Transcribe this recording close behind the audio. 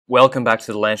Welcome back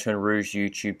to the Lanterne Rouge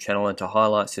YouTube channel and to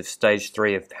highlights of Stage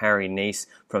 3 of Paris-Nice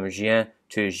from Gien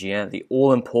to Gien, the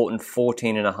all-important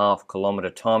 14.5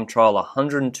 kilometre time trial,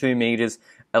 102 metres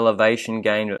elevation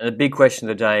gain. And the big question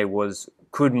of the day was,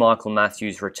 could Michael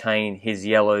Matthews retain his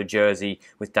yellow jersey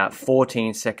with that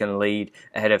 14-second lead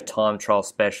ahead of time trial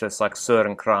specialists like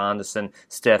Søren Kragh Andersen,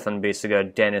 Stefan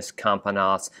Bissegger, Dennis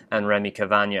Campenaerts and Remy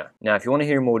Cavagna? Now, if you want to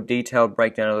hear a more detailed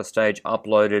breakdown of the stage,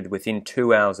 uploaded within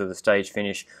 2 hours of the stage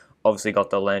finish, obviously got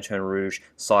the Lanterne Rouge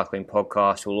cycling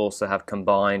podcast. We'll also have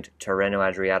combined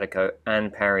Tirreno-Adriatico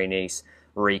and Paris-Nice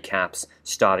recaps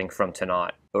starting from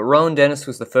tonight. But Rohan Dennis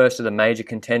was the first of the major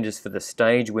contenders for the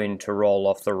stage win to roll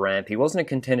off the ramp. He wasn't a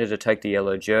contender to take the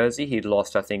yellow jersey. He'd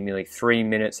lost, I think, nearly 3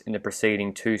 minutes in the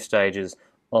preceding 2 stages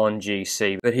on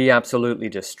GC, but he absolutely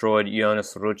destroyed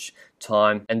Jonas Rouge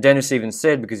time. And Dennis even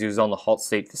said, because he was on the hot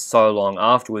seat for so long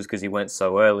afterwards because he went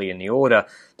so early in the order,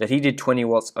 that he did 20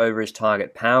 watts over his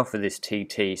target power for this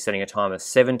TT, setting a time of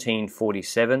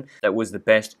 17:47. That was the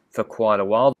best for quite a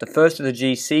while. The first of the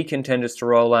GC contenders to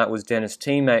roll out was Dennis'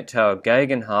 teammate Tao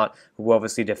Geoghegan, who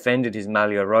obviously defended his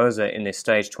Maglia Rosa in this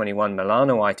Stage 21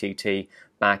 Milano ITT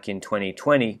back in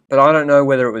 2020. But I don't know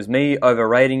whether it was me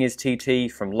overrating his TT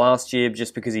from last year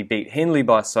just because he beat Hindley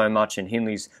by so much, and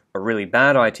Hindley's a really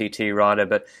bad ITT rider,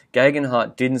 but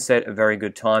Geoghegan didn't set a very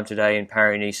good time today in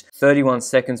Paris-Nice, 31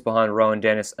 seconds behind Rohan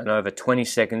Dennis and over 20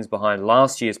 seconds behind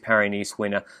last year's Paris-Nice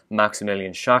winner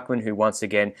Maximilian Schachmann, who once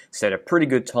again set a pretty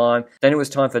good time. Then it was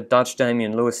time for Dutch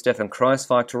Damian Lewis, Stefan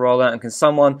Kruijswijk to roll out, and can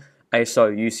someone,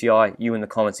 ASO, UCI, you in the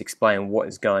comments explain what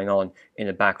is going on in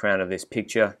the background of this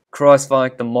picture.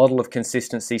 Kruijswijk, the model of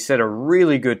consistency, set a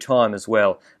really good time as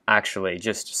well, actually,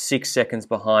 just 6 seconds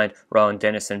behind Rohan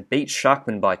Dennis and beat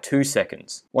Schachmann by 2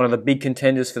 seconds. One of the big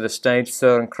contenders for the stage,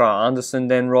 Søren Kragh Andersen,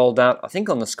 then rolled out, I think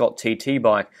on the Scott TT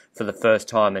bike for the first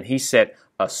time, and he set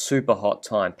a super hot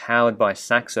time, powered by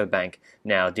Saxo Bank,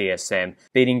 now DSM,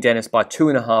 beating Dennis by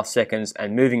 2.5 seconds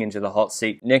and moving into the hot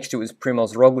seat. Next it was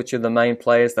Primož Roglič of the main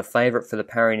players, the favourite for the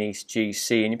Paris-Nice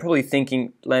GC. And you're probably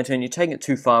thinking, Lanterne, you're taking it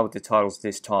too far with the titles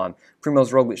this time.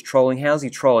 Primož Roglič trolling, how's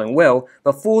he trolling? Well,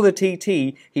 before the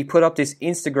TT, he put up this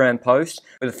Instagram post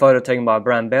with a photo taken by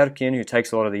Bram Berkien, who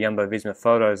takes a lot of the Jumbo-Visma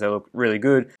photos. They look really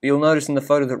good. But you'll notice in the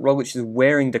photo that Roglič is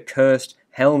wearing the cursed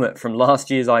helmet from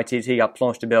last year's ITT up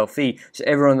Planche de Belfi. So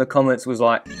everyone in the comments was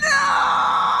like, no!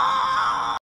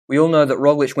 We all know that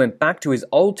Roglič went back to his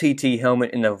old TT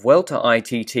helmet in the Vuelta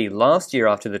ITT last year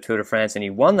after the Tour de France, and he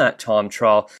won that time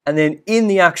trial. And then in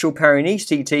the actual Paris-Nice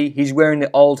TT, he's wearing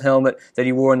the old helmet that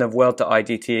he wore in the Vuelta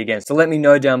ITT again. So let me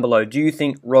know down below, do you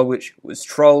think Roglič was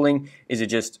trolling? Is it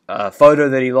just a photo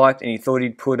that he liked and he thought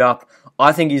he'd put up?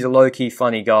 I think he's a low-key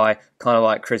funny guy, kind of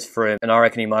like Chris Froome, and I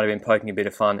reckon he might have been poking a bit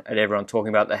of fun at everyone talking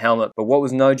about the helmet. But what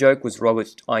was no joke was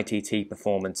Roglic's ITT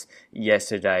performance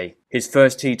yesterday. His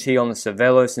first TT on the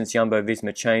Cervelo since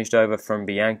Jumbo-Visma changed over from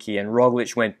Bianchi, and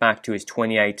Roglič went back to his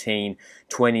 2018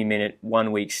 20-minute,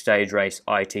 1-week stage race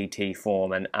ITT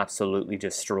form and absolutely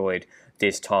destroyed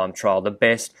this time trial. The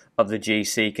best of the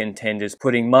GC contenders,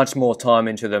 putting much more time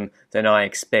into them than I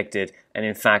expected, and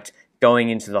in fact, going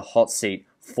into the hot seat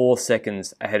 4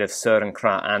 seconds ahead of Søren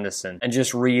Kragh Andersen, and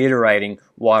just reiterating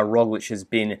why Roglič has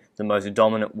been the most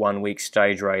dominant 1-week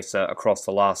stage racer across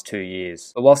the last 2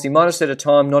 years. But whilst he might have set a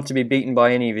time not to be beaten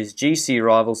by any of his GC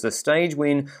rivals, the stage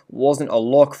win wasn't a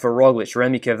lock for Roglič.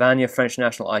 Remy Cavagna, French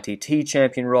national ITT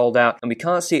champion, rolled out, and we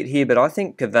can't see it here, but I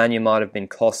think Cavagna might have been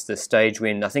cost the stage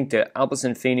win. I think the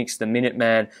Alpecin Phoenix, the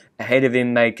Minuteman ahead of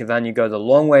him, made Cavagna go the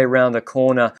long way around the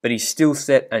corner, but he still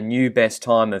set a new best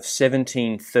time of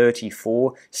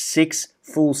 17:34, 6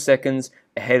 full seconds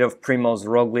ahead of Primož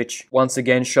Roglič. Once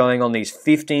again showing on these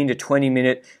 15 to 20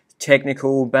 minute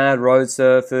technical, bad road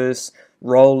surface,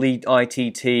 rolly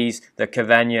ITTs, that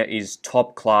Cavagna is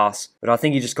top class. But I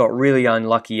think he just got really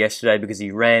unlucky yesterday because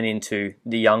he ran into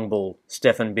the young bull,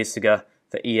 Stefan Bissegger,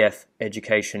 for EF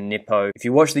Education Nippo. If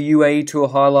you watch the UAE Tour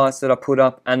highlights that I put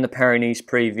up and the Paris-Nice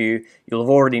preview, you'll have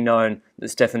already known that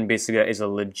Stefan Bissegger is a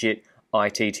legit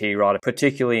ITT rider,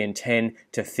 particularly in 10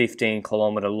 to 15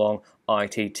 kilometer long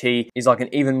ITT. He's like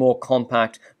an even more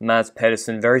compact Mads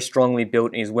Pedersen, very strongly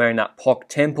built, and he's wearing that POC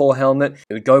Tempor helmet.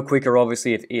 It would go quicker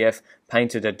obviously if EF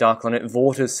painted a duck on it.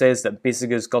 Vortas says that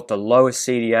Bissegger's got the lowest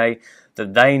CDA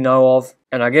that they know of.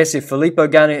 And I guess if Filippo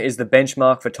Ganna is the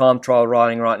benchmark for time trial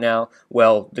riding right now,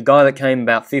 well, the guy that came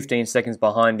about 15 seconds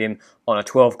behind him on a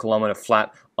 12-kilometer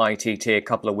flat ITT a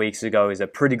couple of weeks ago is a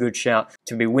pretty good shout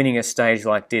to be winning a stage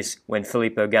like this when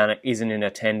Filippo Ganna isn't in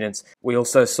attendance. We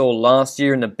also saw last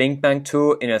year in the Bink Bank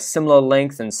Tour in a similar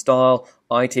length and style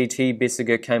ITT,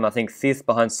 Bissegger came I think 5th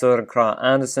behind Søren Kragh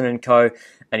Andersen and co.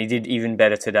 and he did even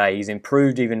better today. He's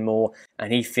improved even more,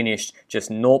 and he finished just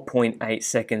 0.8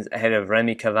 seconds ahead of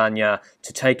Remy Cavagna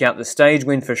to take out the stage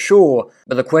win for sure.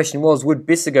 But the question was, would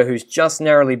Bissegger, who's just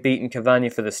narrowly beaten Cavagna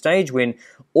for the stage win,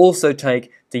 also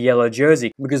take the yellow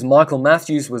jersey? Because Michael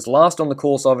Matthews was last on the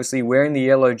course, obviously wearing the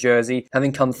yellow jersey,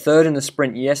 having come third in the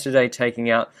sprint yesterday, taking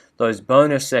out those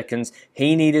bonus seconds.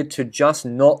 He needed to just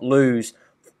not lose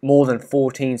more than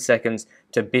 14 seconds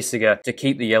to Bissegger to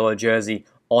keep the yellow jersey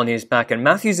on his back. And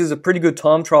Matthews is a pretty good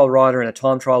time trial rider in a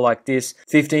time trial like this.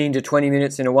 15 to 20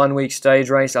 minutes in a one-week stage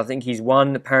race. I think he's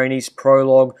won the Paris-Nice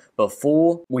prologue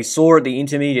before. We saw at the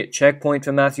intermediate checkpoint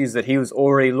for Matthews that he was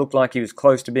already looked like he was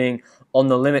close to being on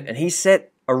the limit, and he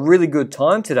set a really good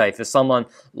time today for someone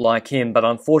like him. But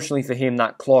unfortunately for him,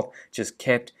 that clock just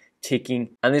kept ticking.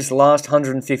 And this last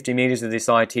 150 meters of this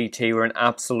ITT were an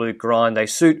absolute grind. They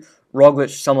suit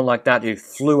Roglič, someone like that who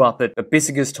flew up it, but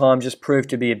Bissegger's time just proved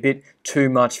to be a bit too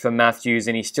much for Matthews,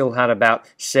 and he still had about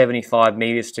 75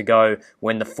 meters to go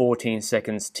when the 14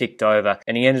 seconds ticked over,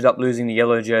 and he ended up losing the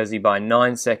yellow jersey by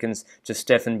 9 seconds to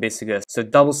Stefan Bissegger. So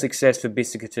double success for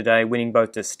Bissegger today, winning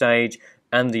both the stage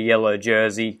and the yellow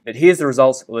jersey. But here's the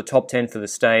results for the top 10 for the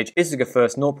stage. Bissegger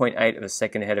first, 0.8 of a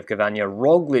second ahead of Cavagna.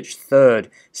 Roglič third,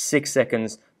 6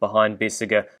 seconds behind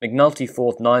Bissegger. McNulty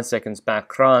fourth, 9 seconds back.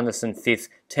 Kragh Andersen fifth,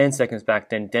 10 seconds back.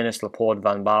 Then Dennis Laporte,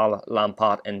 Van Baarle,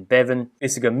 Lampard and Bevan.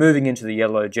 Bissegger moving into the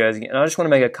yellow jersey. And I just want to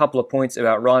make a couple of points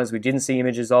about riders we didn't see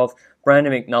images of.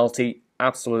 Brandon McNulty,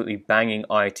 absolutely banging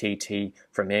ITT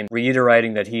from him,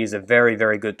 reiterating that he is a very,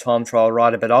 very good time trial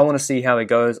rider, but I want to see how he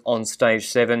goes on stage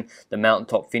 7, the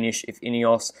mountaintop finish, if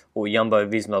Ineos or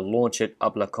Jumbo-Visma launch it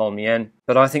up La Colmienne.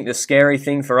 But I think the scary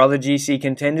thing for other GC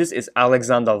contenders is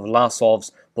Alexander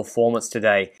Vlasov's performance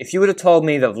today. If you would have told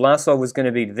me that Vlasov was going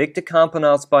to beat Victor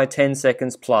Campenaerts by 10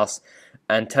 seconds plus,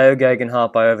 and Tao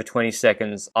Gegenhardt by over 20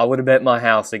 seconds, I would have bet my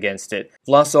house against it.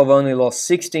 Vlasov only lost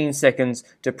 16 seconds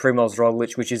to Primož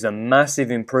Roglič, which is a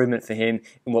massive improvement for him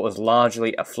in what was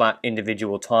largely a flat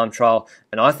individual time trial,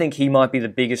 and I think he might be the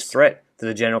biggest threat for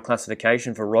the general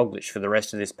classification for Roglič for the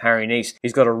rest of this Paris-Nice.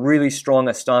 He's got a really strong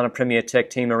Astana Premier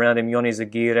Tech team around him. Yoni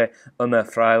Zagire, Omer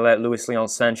Fraile, Luis Leon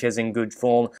Sanchez in good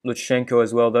form, Lutsenko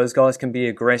as well. Those guys can be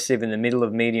aggressive in the middle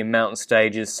of medium mountain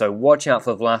stages, so watch out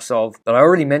for Vlasov. But I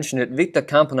already mentioned it, Victor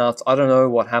Campenaerts, I don't know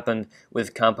what happened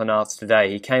with Campenaerts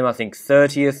today. He came, I think,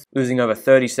 30th, losing over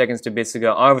 30 seconds to Bissegger.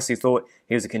 I obviously thought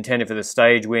he was a contender for the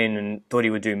stage win and thought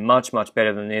he would do much, much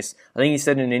better than this. I think he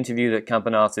said in an interview that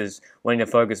Campenaerts is wanting to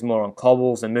focus more on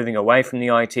cobbles and moving away from the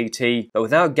ITT. But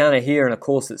without Ghana here and a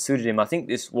course that suited him, I think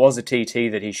this was a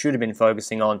TT that he should have been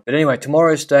focusing on. But anyway,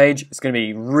 tomorrow's stage, it's going to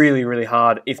be really, really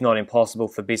hard, if not impossible,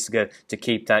 for Bissegger to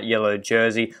keep that yellow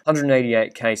jersey.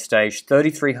 188k stage,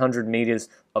 3,300 meters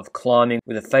of climbing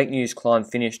with a fake news climb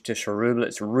finish to Rouge.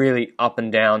 It's really up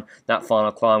and down that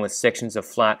final climb with sections of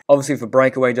flat. Obviously if a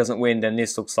breakaway doesn't win, then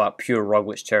this looks like pure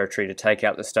Roglič territory to take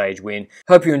out the stage win.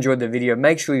 Hope you enjoyed the video.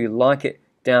 Make sure you like it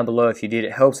down below if you did.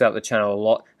 It helps out the channel a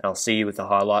lot, and I'll see you with the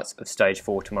highlights of stage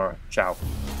 4 tomorrow. Ciao.